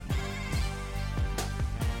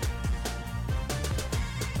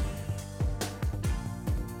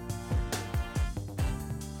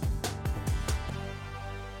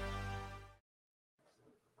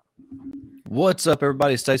What's up,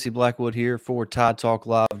 everybody? Stacy Blackwood here for Tide Talk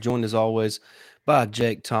Live, joined as always by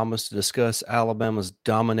Jake Thomas to discuss Alabama's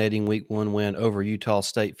dominating Week 1 win over Utah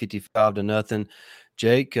State, 55-0.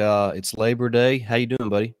 Jake, it's Labor Day. How you doing,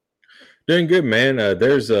 buddy? Doing good, man.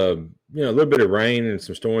 There's a little bit of rain and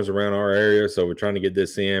some storms around our area, so we're trying to get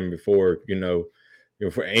this in before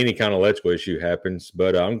before any kind of electrical issue happens.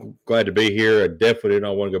 But I'm glad to be here. I definitely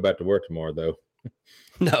don't want to go back to work tomorrow, though.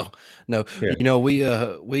 No.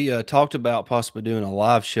 Yeah. We talked about possibly doing a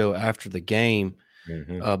live show after the game,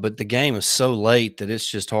 but the game is so late that it's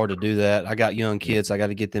just hard to do that. I got young kids; I got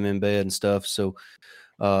to get them in bed and stuff. So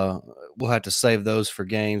we'll have to save those for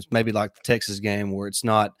games, maybe like the Texas game where it's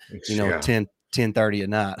not 10:30 at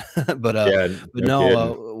night.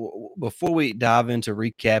 Before we dive into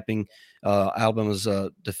recapping Alabama's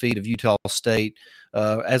defeat of Utah State,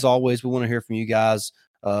 as always, we want to hear from you guys.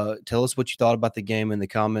 Tell us what you thought about the game in the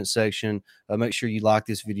comment section. Make sure you like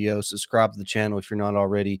this video, subscribe to the channel if you're not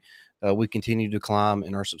already. We continue to climb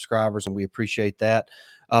in our subscribers, and we appreciate that.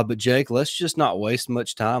 But Jake, let's just not waste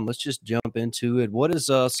much time. Let's just jump into it. What is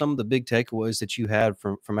some of the big takeaways that you had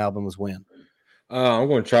from Alabama's win? I'm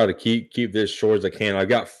going to try to keep this short as I can. I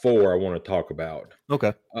got 4 I want to talk about.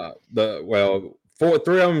 Okay.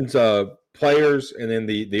 Three of them's players, and then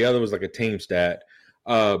the other was like a team stat.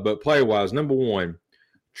 But player wise, number 1.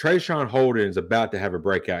 Traeshon Holden is about to have a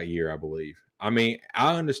breakout year, I believe. I mean,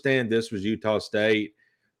 I understand this was Utah State,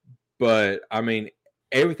 but I mean,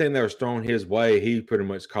 everything that was thrown his way, he pretty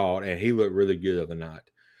much caught, and he looked really good the other night.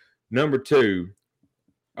 Number 2,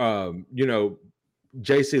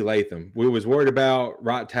 J.C. Latham. We was worried about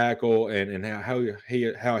right tackle and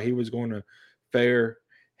how he was going to fare.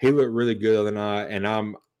 He looked really good the other night, and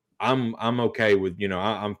I'm okay with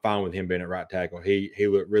I'm fine with him being at right tackle. He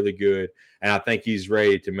looked really good, and I think he's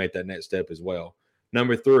ready to make that next step as well.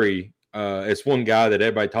 Number 3, it's one guy that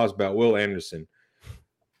everybody talks about, Will Anderson.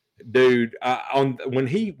 Dude, when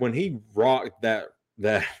he rocked that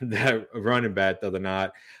running back the other night,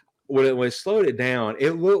 when it slowed it down,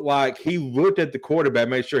 it looked like he looked at the quarterback,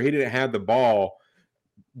 made sure he didn't have the ball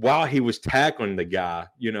while he was tackling the guy.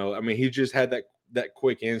 I mean, he just had that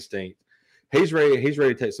quick instinct. He's ready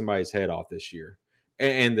to take somebody's head off this year.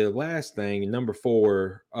 And the last thing, number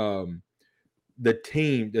 4, the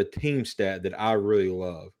team stat that I really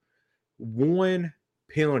love. 1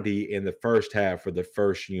 penalty in the first half for the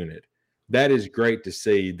first unit. That is great to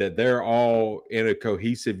see that they're all in a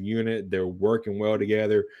cohesive unit. They're working well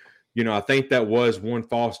together. I think that was one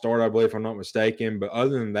false start, I believe, if I'm not mistaken. But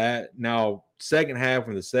other than that, now second half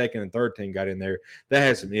when the second and third team got in there, that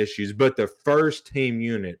had some issues. But the first team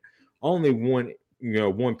unit, only one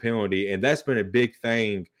penalty, and that's been a big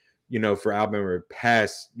thing, for Alabama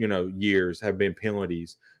past, years have been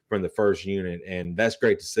penalties from the first unit, and that's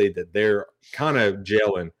great to see that they're kind of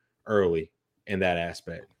gelling early in that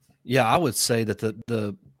aspect. Yeah, I would say that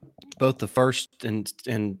both the first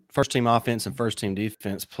team offense and first team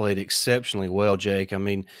defense played exceptionally well, Jake. I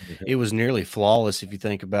mean, it was nearly flawless if you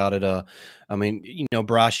think about it. I mean,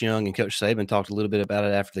 Bryce Young and Coach Saban talked a little bit about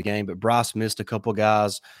it after the game, but Bryce missed a couple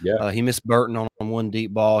guys. Yeah. He missed Burton on one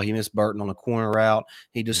deep ball. He missed Burton on a corner route.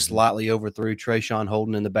 He just slightly overthrew Traeshon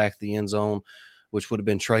Holden in the back of the end zone, which would have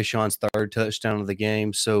been Traeshon's 3rd touchdown of the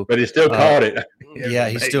game. So, but he still caught it. Yeah,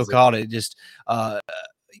 he still caught it. Just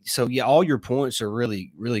so yeah, all your points are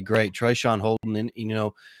really, really great. Traeshon Holden,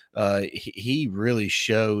 he really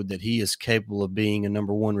showed that he is capable of being a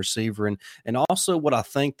number 1 receiver. And also what I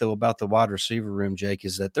think though about the wide receiver room, Jake,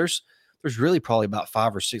 is that there's really probably about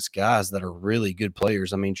 5 or 6 guys that are really good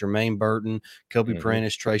players. I mean, Jermaine Burton, Kobe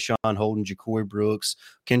Prentice, Traeshon Holden, Ja'Cory Brooks,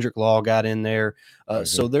 Kendrick Law got in there.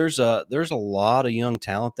 So there's a lot of young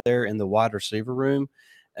talent there in the wide receiver room.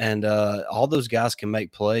 And all those guys can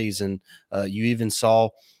make plays. And you even saw,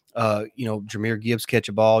 Jahmyr Gibbs catch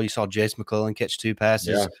a ball. You saw Jace McClellan catch 2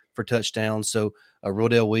 passes for touchdowns. So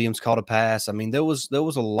Rodell Williams caught a pass. I mean, there was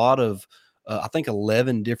a lot of, I think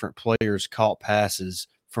 11 different players caught passes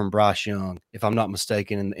from Bryce Young, if I'm not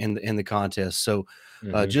mistaken, in the contest. So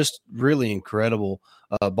just really incredible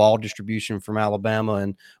ball distribution from Alabama.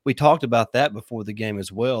 And we talked about that before the game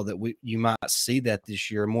as well, that you might see that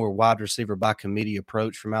this year, a more wide receiver by committee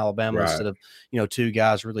approach from Alabama instead of, 2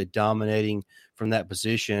 guys really dominating from that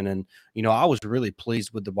position. And, I was really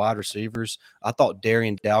pleased with the wide receivers. I thought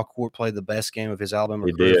Darian Dalcourt played the best game of his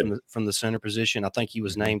Alabama career from the center position. I think he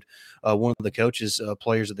was named one of the coaches'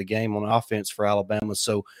 players of the game on offense for Alabama.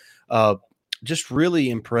 So just really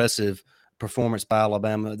impressive performance by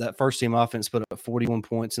Alabama. That first team offense put up 41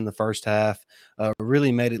 points in the first half,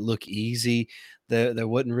 really made it look easy. There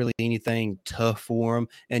wasn't really anything tough for them.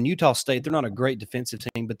 And Utah State, they're not a great defensive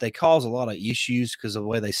team, but they cause a lot of issues because of the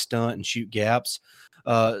way they stunt and shoot gaps.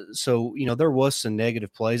 So, there was some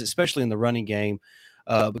negative plays, especially in the running game,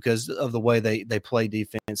 because of the way they play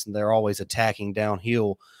defense and they're always attacking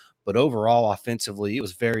downhill. But overall, offensively, it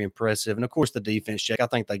was very impressive. And, of course, the defense check, I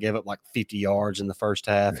think they gave up like 50 yards in the first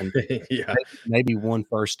half and Yeah. maybe one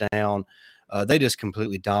first down. They just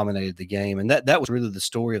completely dominated the game. And that was really the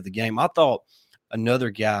story of the game. I thought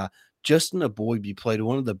another guy, Justin Eboigbe, played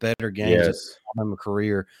one of the better games of his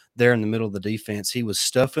career there in the middle of the defense. He was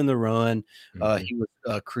stuffing the run. He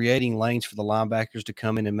was creating lanes for the linebackers to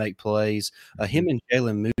come in and make plays. Him and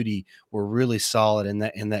Jalen Moody were really solid in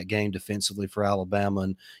that game defensively for Alabama.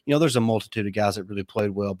 And, there's a multitude of guys that really played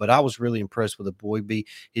well, but I was really impressed with Eboigbe.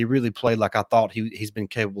 He really played like I thought he's been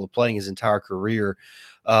capable of playing his entire career.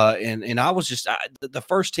 And I was just the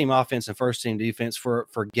first team offense and first team defense for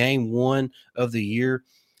game one of the year.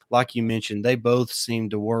 Like you mentioned, they both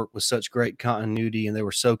seemed to work with such great continuity, and they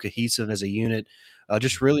were so cohesive as a unit.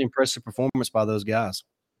 Just really impressive performance by those guys.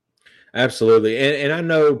 Absolutely, and I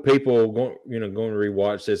know people going to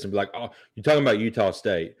rewatch this and be like, "Oh, you're talking about Utah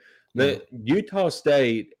State." Utah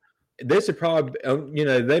State, this is probably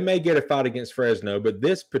they may get a fight against Fresno, but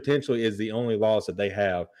this potentially is the only loss that they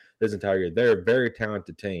have this entire year. They're a very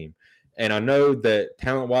talented team. And I know that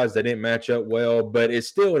talent-wise, they didn't match up well, but it's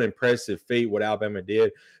still an impressive feat what Alabama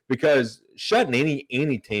did, because shutting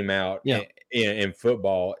any team out in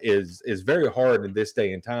football is very hard in this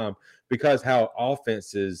day and time, because how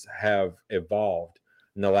offenses have evolved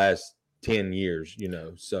in the last 10 years,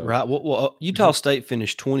 so. Right. Well, Utah State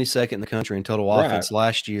finished 22nd in the country in total offense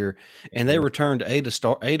last year, and they returned 8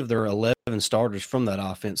 of their 11 starters from that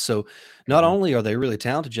offense. So not only are they really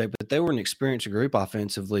talented, Jake, but they were an experienced group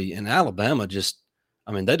offensively, and Alabama they just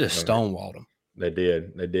stonewalled them. They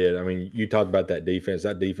did. I mean, you talked about that defense.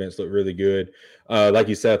 That defense looked really good. Like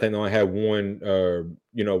you said, I think they only had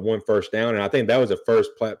one first down, and I think that was the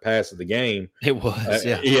first pass of the game. It was,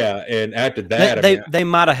 yeah. And after that, they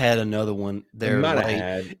might have had another one there.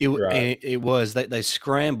 It was they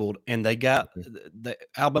scrambled and they got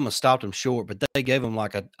Alabama stopped them short, but they gave them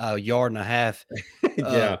like a yard and a half.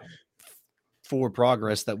 Forward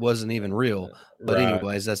progress that wasn't even real. But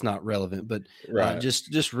anyways, that's not relevant. But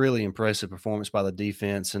just really impressive performance by the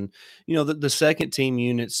defense. And, the second team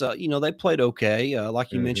units, they played okay.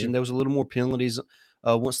 Like you mentioned, there was a little more penalties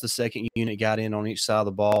once the second unit got in on each side of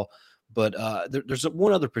the ball. But there's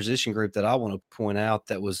one other position group that I want to point out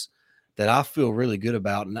that I feel really good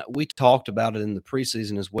about. And we talked about it in the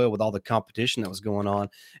preseason as well with all the competition that was going on.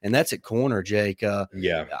 And that's at corner, Jake. I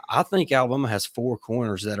think Alabama has 4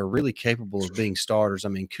 corners that are really capable of being starters. I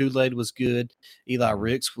mean, Kool-Aid was good. Eli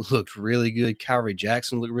Ricks looked really good. Kyrie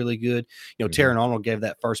Jackson looked really good. Terran Arnold gave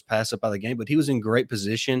that first pass up by the game, but he was in great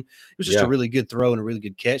position. It was just a really good throw and a really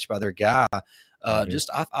good catch by their guy.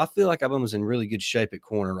 I feel like Alabama's in really good shape at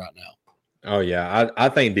corner right now. Oh, yeah. I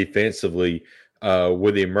think defensively,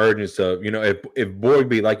 with the emergence of, if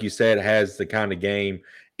Eboigbe, like you said, has the kind of game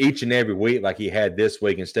each and every week like he had this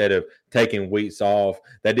week, instead of taking weeks off,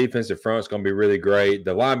 that defensive front is going to be really great.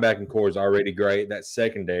 The linebacking core is already great. That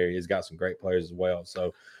secondary has got some great players as well.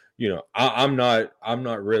 So, I'm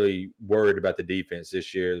not really worried about the defense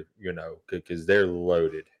this year, because they're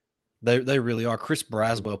loaded. They really are. Chris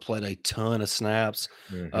Braswell played a ton of snaps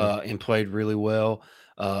and played really well.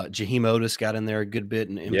 Jaheim Otis got in there a good bit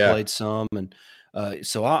and played some. And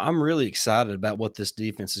so I'm really excited about what this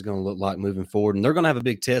defense is going to look like moving forward. And they're going to have a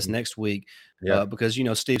big test next week because,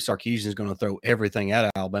 Steve Sarkisian is going to throw everything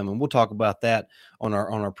at Alabama. And we'll talk about that on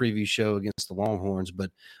our preview show against the Longhorns.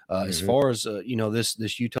 But as far as,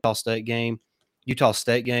 this Utah State game,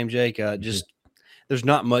 Jake, there's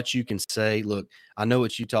not much you can say. Look, I know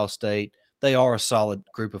it's Utah State. They are a solid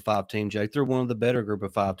group of 5 team, Jake. They're one of the better group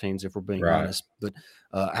of 5 teams, if we're being honest. But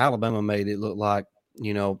Alabama made it look like,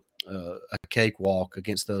 a cakewalk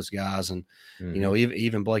against those guys. And,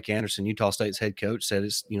 even Blake Anderson, Utah State's head coach, said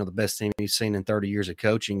it's, the best team he's seen in 30 years of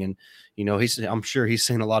coaching. And, I'm sure he's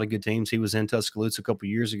seen a lot of good teams. He was in Tuscaloosa a couple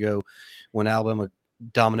of years ago when Alabama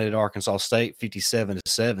dominated Arkansas State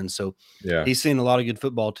 57-7. So he's seen a lot of good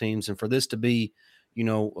football teams. And for this to be,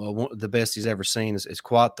 the best he's ever seen is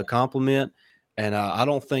quite the compliment. And I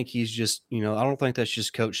don't think he's just, I don't think that's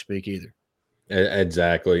just coach speak either.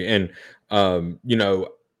 Exactly. And,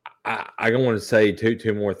 I don't want to say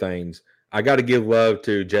two more things. I got to give love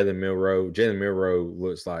to Jalen Milroe. Jalen Milroe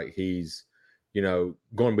looks like he's, going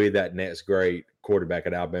to be that next great quarterback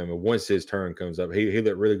at Alabama. Once his turn comes up, he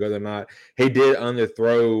looked really good or not. He did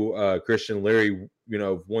underthrow Christian Leary,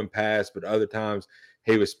 one pass, but other times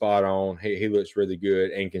he was spot on. He looks really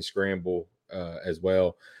good and can scramble as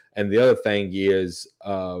well. And the other thing is,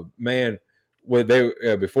 man, when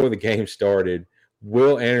before the game started,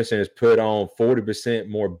 Will Anderson has put on 40%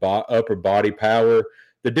 more upper body power.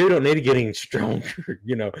 The dude don't need to get any stronger.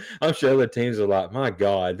 I'm sure other teams are like, my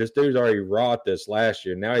God, this dude's already wrought this last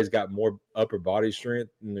year. Now he's got more upper body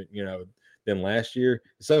strength, than last year.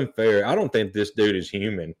 It's unfair. I don't think this dude is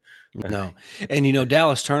human. No. And,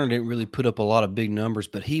 Dallas Turner didn't really put up a lot of big numbers,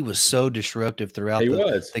 but he was so disruptive throughout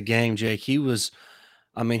the game, Jake. He was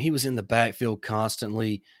in the backfield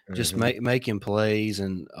constantly, just making plays.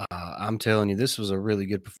 And I'm telling you, this was a really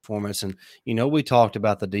good performance. And, we talked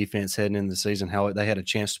about the defense heading into the season, how they had a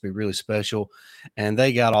chance to be really special, and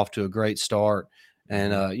they got off to a great start.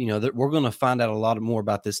 And, we're going to find out a lot more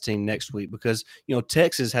about this team next week because,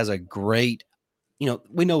 Texas has a great,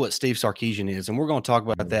 we know what Steve Sarkisian is, and we're going to talk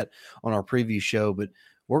about that on our preview show. But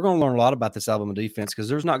we're going to learn a lot about this Alabama defense because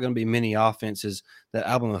there's not going to be many offenses that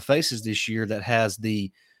Alabama faces this year that has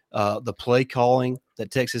the play calling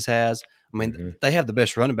that Texas has. I mean, they have the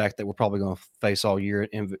best running back that we're probably going to face all year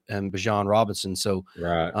in Bijan Robinson. So,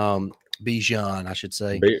 right. Bijan, I should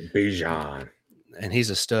say. Bijan. And he's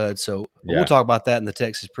a stud. So we'll talk about that in the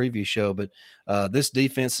Texas preview show. But this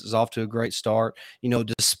defense is off to a great start.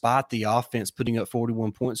 Despite the offense putting up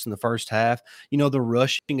 41 points in the first half, the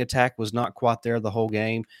rushing attack was not quite there the whole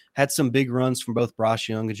game. Had some big runs from both Bryce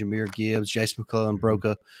Young and Jahmyr Gibbs. Jason McClellan broke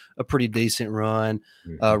a pretty decent run.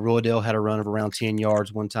 Roydell had a run of around 10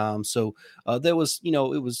 yards one time. So there was,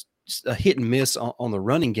 it was a hit and miss on the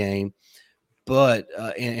running game. But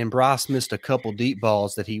and Bryce missed a couple deep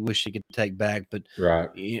balls that he wished he could take back. But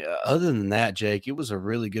other than that, Jake, it was a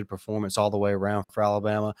really good performance all the way around for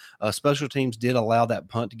Alabama. Special teams did allow that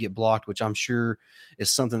punt to get blocked, which I'm sure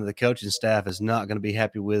is something that the coaching staff is not going to be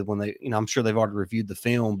happy with when they, I'm sure they've already reviewed the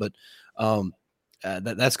film, but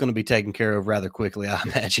that's going to be taken care of rather quickly, I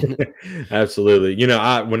imagine. Absolutely.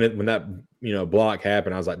 When that block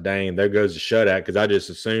happened, I was like, dang, there goes the shutout, because I just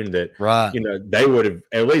assumed that they would have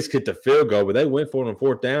at least get the field goal, but they went for it on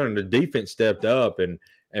fourth down, and the defense stepped up and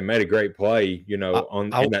made a great play, in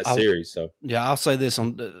that series. So I'll say this: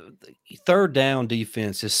 on the third down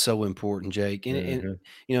defense is so important, Jake. And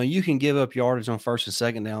you can give up yardage on first and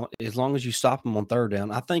second down as long as you stop them on third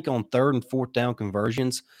down. I think on third and fourth down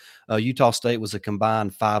conversions, Utah State was a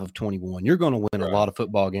combined 5 of 21. You're going to win a lot of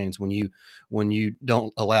football games when you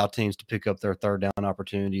don't allow teams to pick up their third down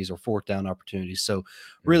opportunities or fourth down opportunities. So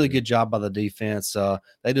really good job by the defense.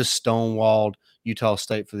 They just stonewalled Utah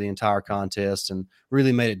State for the entire contest and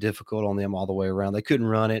really made it difficult on them all the way around. They couldn't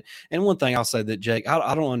run it. And one thing I'll say that, Jake,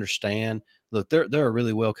 I don't understand. Look, they're a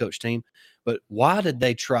really well-coached team, but why did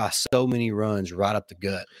they try so many runs right up the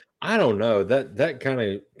gut? I don't know. That kind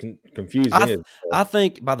of confused me. I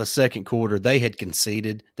think by the second quarter, they had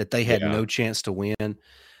conceded that they had no chance to win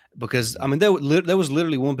because, there was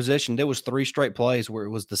literally one possession. There was 3 straight plays where it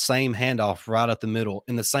was the same handoff right up the middle,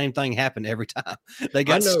 and the same thing happened every time. They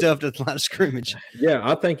got stuffed at the line of scrimmage. Yeah,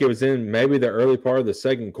 I think it was in maybe the early part of the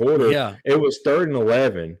second quarter. Yeah. It was 3rd and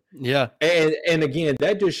 11. Yeah. And again,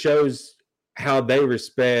 that just shows how they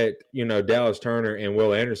respect, Dallas Turner and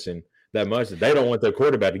Will Anderson that much that they don't want their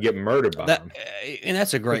quarterback to get murdered by them. And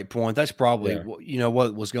that's a great point. That's probably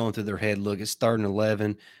what was going through their head. Look, it's 3rd and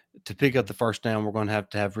 11. To pick up the first down, we're going to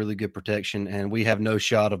have really good protection, and we have no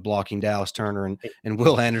shot of blocking Dallas Turner and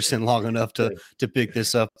Will Anderson long enough to pick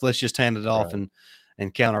this up. Let's just hand it off and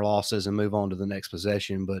count our losses and move on to the next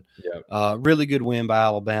possession. But really good win by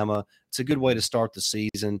Alabama. It's a good way to start the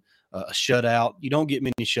season. A shutout. You don't get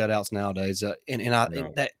many shutouts nowadays. And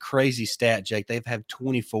that crazy stat, Jake, they've had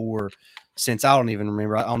 24 since I don't even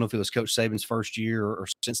remember. I don't know if it was Coach Saban's first year or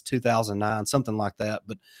since 2009, something like that.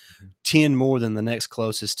 But 10 more than the next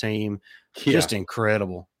closest team. Just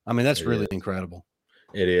incredible. That's really incredible.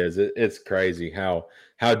 It is. It's crazy how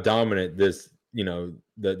dominant this,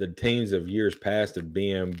 the teams of years past have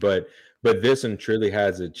been. But this one truly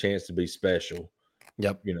has a chance to be special.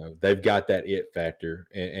 Yep. They've got that it factor.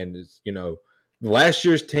 And it's, last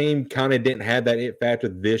year's team kind of didn't have that it factor.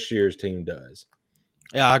 This year's team does.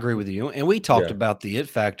 Yeah, I agree with you. And we talked about the it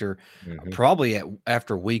factor probably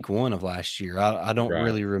after week 1 of last year. I don't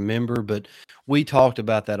really remember, but we talked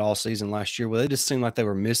about that all season last year where they just seemed like they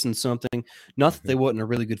were missing something. Not that they wasn't a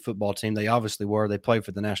really good football team. They obviously were. They played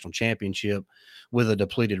for the national championship with a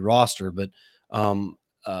depleted roster, but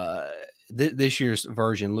this year's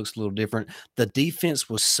version looks a little different. The defense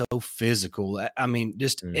was so physical.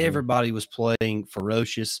 Everybody was playing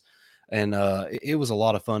ferocious. and it was a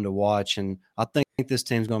lot of fun to watch. And I think this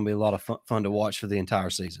team's going to be a lot of fun to watch for the entire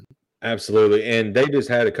season. Absolutely. And they just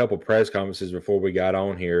had a couple press conferences before we got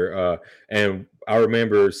on here. And I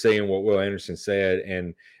remember seeing what Will Anderson said,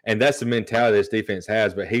 and that's the mentality this defense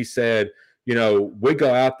has. But he said, we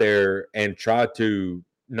go out there and try to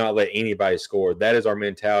not let anybody score. That is our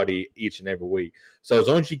mentality each and every week. So as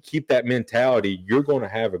long as you keep that mentality, you're going to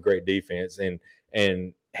have a great defense.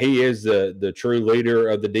 And he is the true leader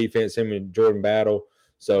of the defense, him and Jordan Battle.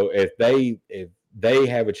 So if they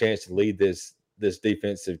have a chance to lead this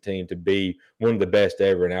defensive team to be one of the best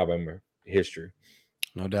ever in Alabama history.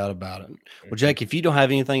 No doubt about it. Well, Jake, if you don't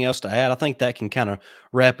have anything else to add, I think that can kind of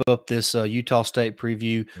wrap up this Utah State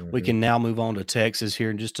preview. We can now move on to Texas here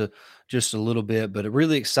in just a little bit. But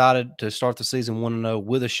really excited to start the season 1-0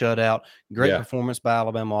 with a shutout. Great performance by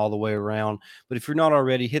Alabama all the way around. But if you're not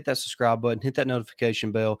already, hit that subscribe button, hit that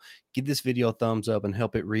notification bell, give this video a thumbs up, and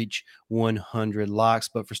help it reach 100 likes.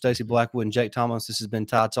 But for Stacey Blackwood and Jake Thomas, this has been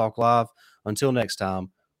Tide Talk Live. Until next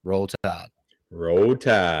time, roll Tide. Roll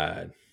Tide.